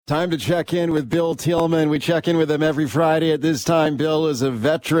Time to check in with Bill Tillman. We check in with him every Friday at this time. Bill is a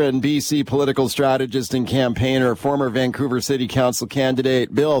veteran BC political strategist and campaigner, former Vancouver City Council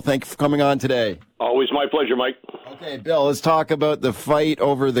candidate. Bill, thank you for coming on today. Always my pleasure, Mike. Okay, Bill, let's talk about the fight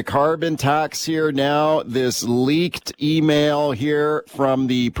over the carbon tax here now. This leaked email here from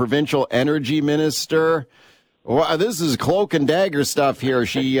the provincial energy minister. Well, this is cloak and dagger stuff here.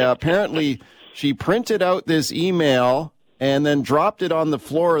 She she printed out this email and then dropped it on the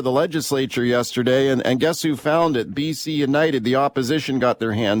floor of the legislature yesterday. And guess who found it? BC United, the opposition, got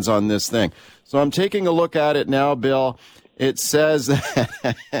their hands on this thing. So I'm taking a look at it now, Bill. It says,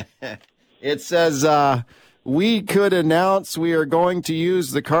 we could announce we are going to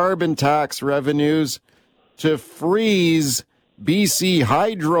use the carbon tax revenues to freeze BC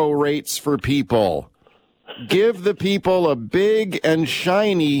hydro rates for people. Give the people a big and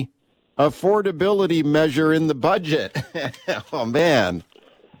shiny affordability measure in the budget. Oh, man.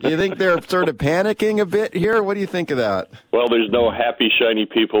 You think they're sort of panicking a bit here? What do you think of that? Well, there's no happy, shiny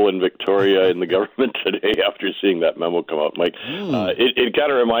people in Victoria in the government today after seeing that memo come out, Mike. It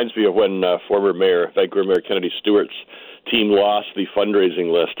kind of reminds me of when Vancouver Mayor Kennedy Stewart's team lost the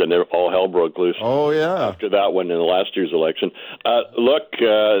fundraising list and all hell broke loose. Oh, yeah. After that one in the last year's election.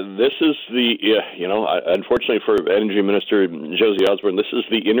 This is the, unfortunately for Energy Minister Josie Osborne, this is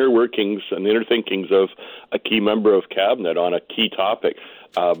the inner workings and the inner thinkings of a key member of cabinet on a key topic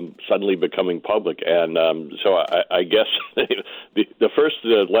suddenly becoming public. And so I guess the first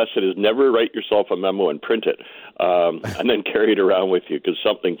lesson is never write yourself a memo and print it and then carry it around with you because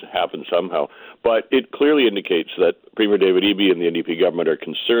something's happened somehow. But it clearly indicates that Premier David Eby and the NDP government are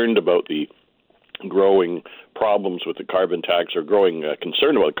concerned about the growing problems with the carbon tax or growing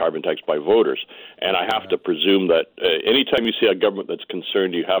concern about the carbon tax by voters. And I have to presume that anytime you see a government that's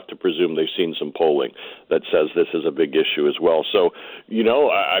concerned, you have to presume they've seen some polling that says this is a big issue as well. So,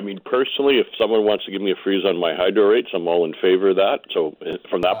 personally, if someone wants to give me a freeze on my hydro rates, I'm all in favor of that. So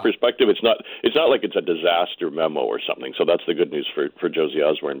from that perspective, it's not like it's a disaster memo or something. So that's the good news for Josie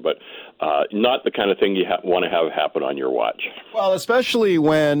Osborne, but not the kind of thing you want to have happen on your watch. Well, especially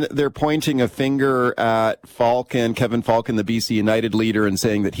when they're pointing a finger at Kevin Falcon, the BC United leader, and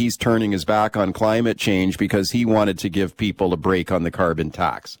saying that he's turning his back on climate change because he wanted to give people a break on the carbon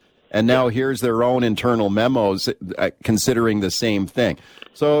tax. And now here's their own internal memos considering the same thing.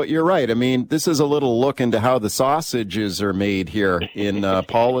 So you're right. I mean, this is a little look into how the sausages are made here in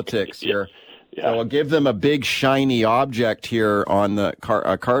politics here. Yeah. So I'll give them a big shiny object here on the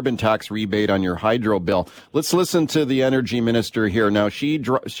carbon tax rebate on your hydro bill. Let's listen to the energy minister here. Now, she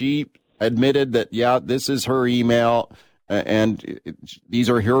admitted that, yeah, this is her email, and these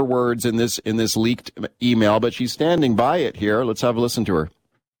are her words in this leaked email, but she's standing by it here. Let's have a listen to her.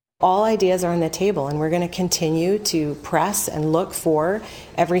 All ideas are on the table, and we're going to continue to press and look for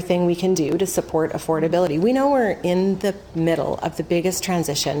everything we can do to support affordability. We know we're in the middle of the biggest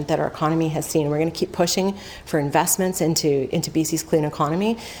transition that our economy has seen. We're going to keep pushing for investments into BC's clean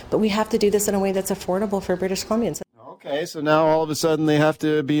economy, but we have to do this in a way that's affordable for British Columbians. Okay, so now all of a sudden they have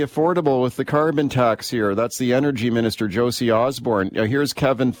to be affordable with the carbon tax here. That's the energy minister, Josie Osborne. Now here's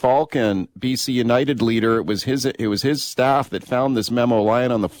Kevin Falcon, BC United leader. It was his staff that found this memo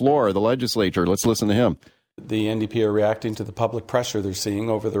lying on the floor of the legislature. Let's listen to him. The NDP are reacting to the public pressure they're seeing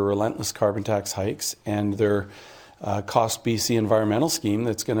over the relentless carbon tax hikes and their Cost BC environmental scheme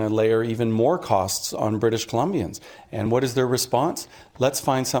that's going to layer even more costs on British Columbians. And what is their response? Let's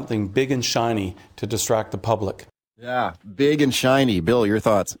find something big and shiny to distract the public. Yeah, big and shiny. Bill, your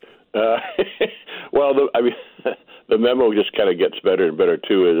thoughts? Well, the memo just kind of gets better and better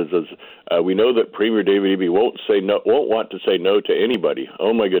too. We know that Premier David Eby won't want to say no to anybody.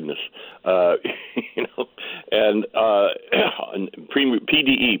 Oh my goodness, and Premier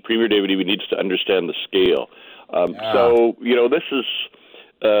David Eby needs to understand the scale. So this is.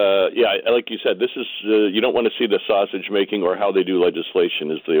 Like you said, this is you don't want to see the sausage making or how they do legislation,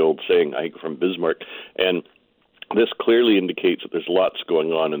 is the old saying, I think, from Bismarck. And this clearly indicates that there's lots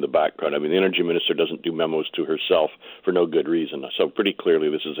going on in the background. I mean, the energy minister doesn't do memos to herself for no good reason. So pretty clearly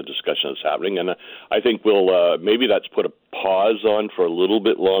this is a discussion that's happening. And I think maybe that's put a pause on for a little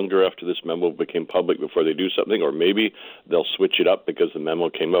bit longer after this memo became public before they do something, or maybe they'll switch it up because the memo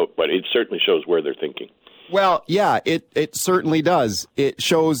came out. But it certainly shows where they're thinking. Well, yeah, it certainly does. It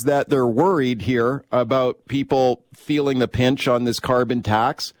shows that they're worried here about people feeling the pinch on this carbon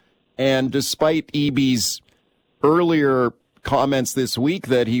tax. And despite Eby's earlier comments this week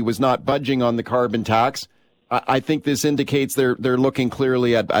that he was not budging on the carbon tax, I think this indicates they're looking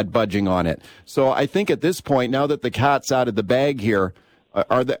clearly at budging on it. So I think at this point, now that the cat's out of the bag here,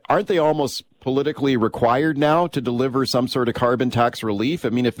 Aren't they almost politically required now to deliver some sort of carbon tax relief? I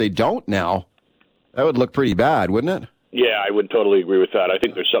mean, if they don't now, that would look pretty bad, wouldn't it? Yeah, I would totally agree with that. I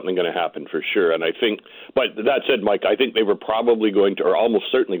think there's something going to happen for sure. And I think, but that said, Mike, I think they were probably going to, or almost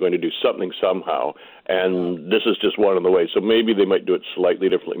certainly going to do something somehow. And this is just one of the ways. So maybe they might do it slightly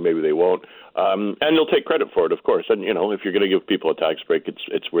differently. Maybe they won't. And they'll take credit for it, of course. And, you know, if you're going to give people a tax break,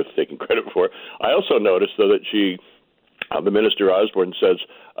 it's worth taking credit for. I also noticed, though, that the Minister Osborne says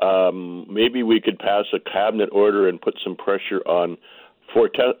maybe we could pass a cabinet order and put some pressure on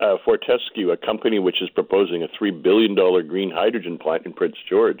Fortescue, a company which is proposing a $3 billion green hydrogen plant in Prince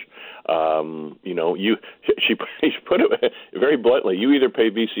George. She put it very bluntly. You either pay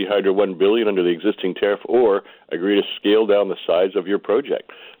BC Hydro $1 billion under the existing tariff, or agree to scale down the size of your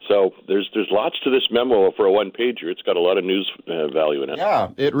project. So there's lots to this memo for a one-pager. It's got a lot of news value in it.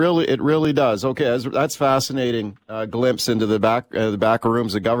 Yeah, it really does. Okay, that's fascinating glimpse into the back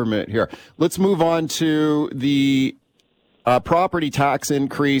rooms of government here. Let's move on to the property tax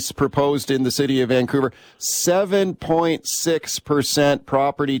increase proposed in the city of Vancouver, 7.6%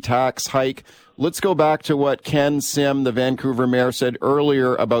 property tax hike. Let's go back to what Ken Sim, the Vancouver mayor, said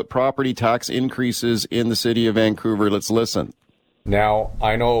earlier about property tax increases in the city of Vancouver. Let's listen. Now,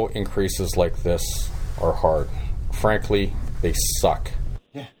 I know increases like this are hard. Frankly, they suck.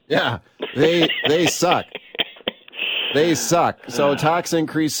 Yeah, they suck. They suck. So tax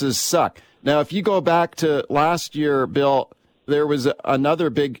increases suck. Now, if you go back to last year, Bill, there was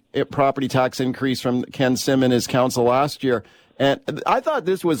another big property tax increase from Ken Sim and his council last year. And I thought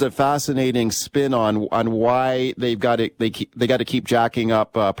this was a fascinating spin on why they got to keep jacking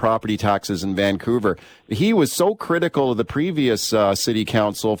up property taxes in Vancouver. He was so critical of the previous city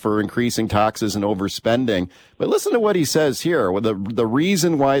council for increasing taxes and overspending. But listen to what he says here. The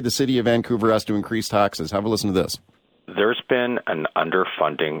reason why the city of Vancouver has to increase taxes. Have a listen to this. There's been an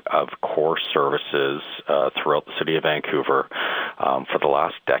underfunding of core services throughout the city of Vancouver for the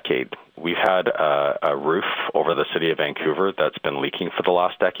last decade. We've had a roof over the city of Vancouver that's been leaking for the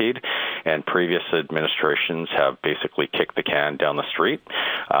last decade, and previous administrations have basically kicked the can down the street,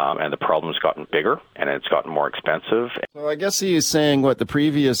 and the problem's gotten bigger and it's gotten more expensive. So I guess he is saying what the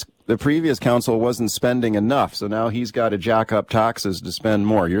previous council wasn't spending enough, so now he's got to jack up taxes to spend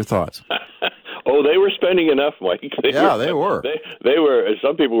more. Your thoughts? Oh, they were spending enough, Mike. They were. They were.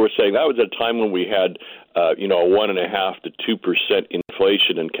 Some people were saying that was a time when we had, a 1.5% to 2%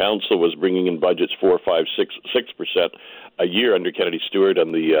 inflation, and council was bringing in budgets 4%, 5%, 6% a year under Kennedy Stewart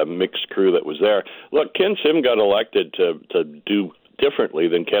and the mixed crew that was there. Look, Ken Sim got elected to do differently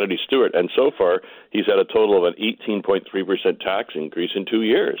than Kennedy Stewart, and so far he's had a total of an 18.3% tax increase in 2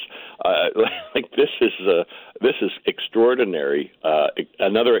 years. This is extraordinary,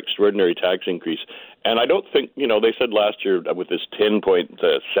 another extraordinary tax increase. And I don't think, they said last year with this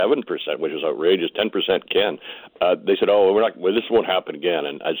 10.7%, which is outrageous, 10% Ken, they said, this won't happen again.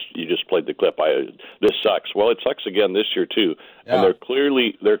 And as you just played the clip, this sucks. Well, it sucks again this year too. Yeah. And they're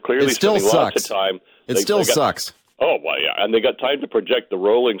clearly spending lots of time. It still sucks. Oh, well, yeah. And they got time to project the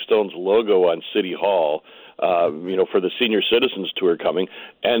Rolling Stones logo on City Hall, for the senior citizens tour coming.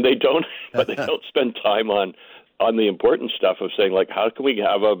 And they don't spend time on the important stuff of saying, like, how can we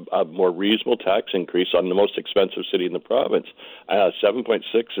have a more reasonable tax increase on the most expensive city in the province? 7.6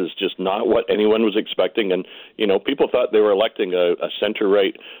 is just not what anyone was expecting. And, people thought they were electing a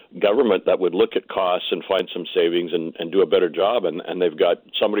center-right government that would look at costs and find some savings and do a better job. And they've got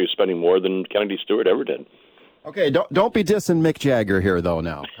somebody who's spending more than Kennedy Stewart ever did. Okay, don't be dissing Mick Jagger here, though,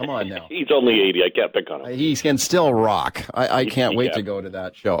 now. Come on now. He's only 80. I can't pick on him. He can still rock. I can't wait to go to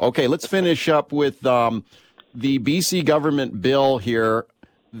that show. Okay, let's finish up with the BC government bill here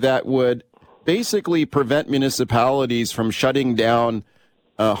that would basically prevent municipalities from shutting down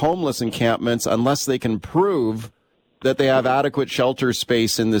homeless encampments unless they can prove that they have adequate shelter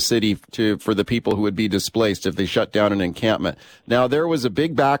space in the city for the people who would be displaced if they shut down an encampment. Now, there was a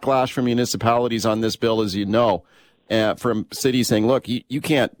big backlash from municipalities on this bill, as you know, from cities saying, look, you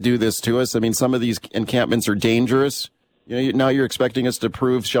can't do this to us. I mean, some of these encampments are dangerous. Now you're expecting us to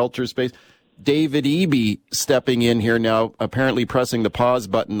prove shelter space. David Eby stepping in here now, apparently pressing the pause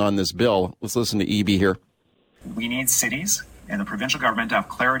button on this bill. Let's listen to Eby here. We need cities and the provincial government to have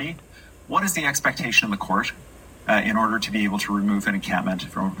clarity. What is the expectation in the court in order to be able to remove an encampment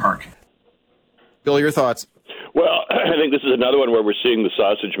from a park? Bill, your thoughts? Well, I think this is another one where we're seeing the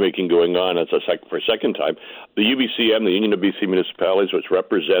sausage making going on for a second time. The UBCM, the Union of BC Municipalities, which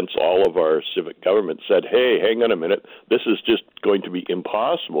represents all of our civic government, said, hey, hang on a minute, this is just going to be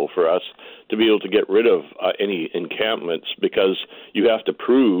impossible for us to be able to get rid of any encampments because you have to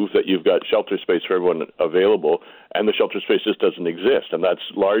prove that you've got shelter space for everyone available, and the shelter space just doesn't exist, and that's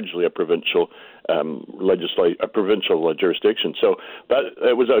largely a provincial provincial jurisdiction. So that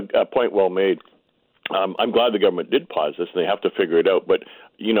it was a point well made. I'm glad the government did pause this, and they have to figure it out. But,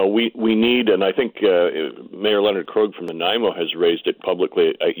 you know, we need, and I think Mayor Leonard Krog from Nanaimo has raised it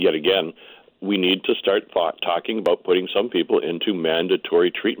publicly yet again, we need to start talking about putting some people into mandatory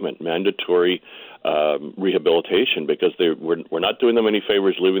treatment, mandatory rehabilitation, because we're not doing them any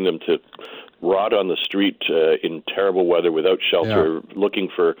favors leaving them to rot on the street in terrible weather without shelter, looking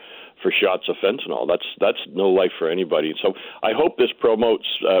for shots of fentanyl. That's no life for anybody. So I hope this promotes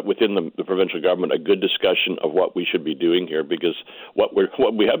within the provincial government a good discussion of what we should be doing here, because what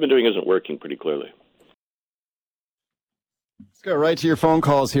we have been doing isn't working pretty clearly. Let's go right to your phone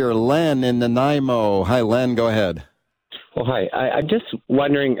calls here. Len in Nanaimo. Hi, Len. Go ahead. Well, hi. I'm just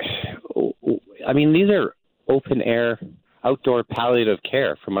wondering, I mean, these are open-air, outdoor palliative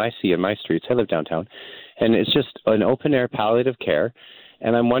care from what I see in my streets. I live downtown, and it's just an open-air palliative care.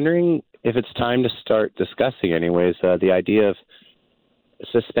 And I'm wondering if it's time to start discussing, anyways, the idea of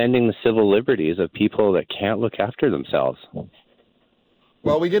suspending the civil liberties of people that can't look after themselves.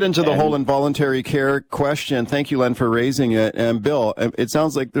 Well, we get into the whole involuntary care question. Thank you, Len, for raising it. And Bill, it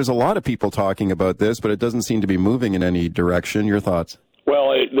sounds like there's a lot of people talking about this, but it doesn't seem to be moving in any direction. Your thoughts?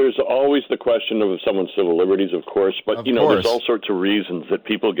 Well, there's always the question of someone's civil liberties, of course, but there's all sorts of reasons that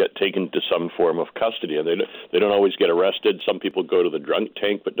people get taken to some form of custody, and they don't always get arrested. Some people go to the drunk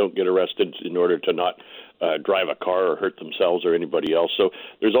tank but don't get arrested in order to not drive a car or hurt themselves or anybody else. So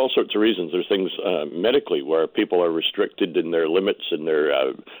there's all sorts of reasons. There's things medically where people are restricted in their limits in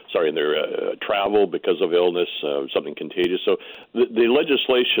their travel because of illness, something contagious. So the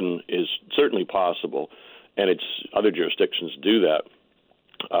legislation is certainly possible, and other jurisdictions do that.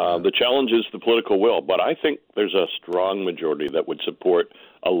 The challenge is the political will, but I think there's a strong majority that would support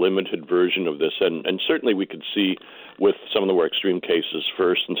a limited version of this, and certainly we could see with some of the more extreme cases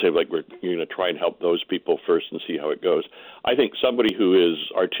first and say, like, we're going to try and help those people first and see how it goes. I think somebody who is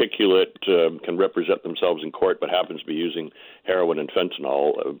articulate, can represent themselves in court, but happens to be using heroin and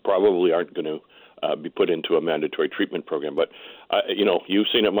fentanyl probably aren't going to be put into a mandatory treatment program. But, you've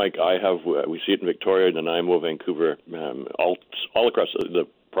seen it, Mike. I have. We see it in Victoria, Nanaimo, Vancouver, all across the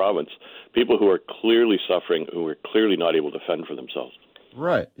province. People who are clearly suffering, who are clearly not able to fend for themselves.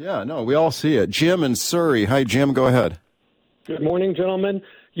 Right. Yeah, no, we all see it. Jim in Surrey. Hi, Jim. Go ahead. Good morning, gentlemen.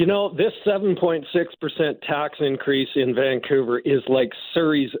 You know, this 7.6% tax increase in Vancouver is like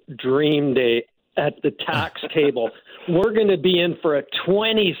Surrey's dream day at the tax table. We're going to be in for a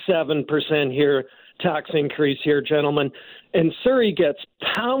 27% tax increase here, gentlemen. And Surrey gets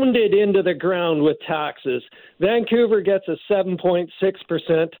pounded into the ground with taxes. Vancouver gets a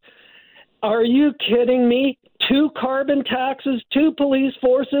 7.6%. Are you kidding me? 2 carbon taxes, 2 police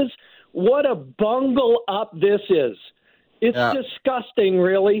forces. What a bungle up this is. It's disgusting,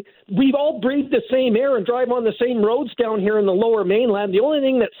 really. We all breathe the same air and drive on the same roads down here in the Lower Mainland. The only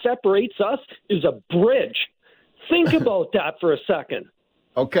thing that separates us is a bridge. Think about that for a second.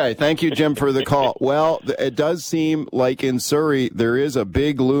 Okay, thank you, Jim, for the call. Well, it does seem like in Surrey there is a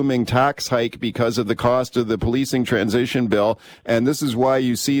big looming tax hike because of the cost of the policing transition bill, and this is why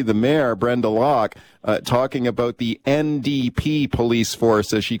you see the mayor, Brenda Locke, talking about the NDP police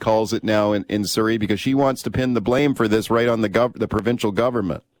force, as she calls it now in Surrey, because she wants to pin the blame for this right on the provincial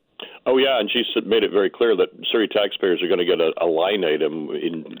government. Oh, yeah, and she made it very clear that Surrey taxpayers are going to get a line item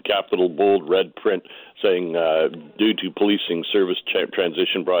in capital bold red print saying, due to policing service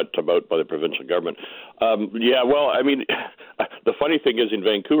transition brought about by the provincial government. The funny thing is in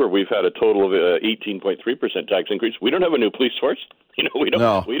Vancouver, we've had a total of 18.3% tax increase. We don't have a new police force. We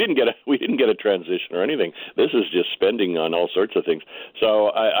didn't get a transition or anything. This is just spending on all sorts of things.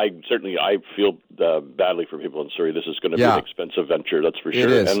 So I feel badly for people in Surrey. This is going to be an expensive venture, that's for sure.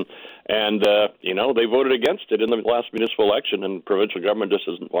 It is. And they voted against it in the last municipal election, and provincial government just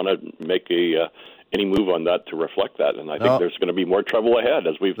doesn't want to make any move on that to reflect that. And I think there's going to be more trouble ahead,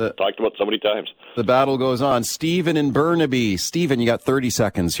 as we've talked about so many times. The battle goes on. Stephen in Burnaby. Stephen, you got 30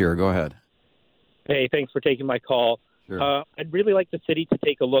 seconds here. Go ahead. Hey, thanks for taking my call. Sure. I'd really like the city to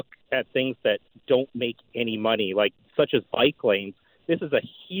take a look at things that don't make any money, such as bike lanes. This is a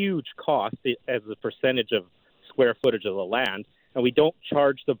huge cost as a percentage of square footage of the land, and we don't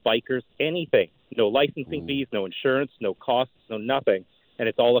charge the bikers anything. No licensing fees, no insurance, no costs, no nothing, and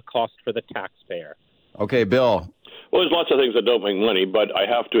it's all a cost for the taxpayer. Okay, Bill. Well, there's lots of things that don't make money, but I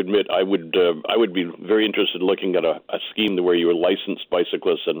have to admit I would be very interested in looking at a scheme where you license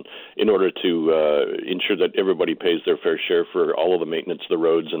bicyclists, and in order to ensure that everybody pays their fair share for all of the maintenance of the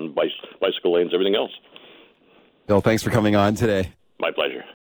roads and bicycle lanes, everything else. Bill, thanks for coming on today. My pleasure.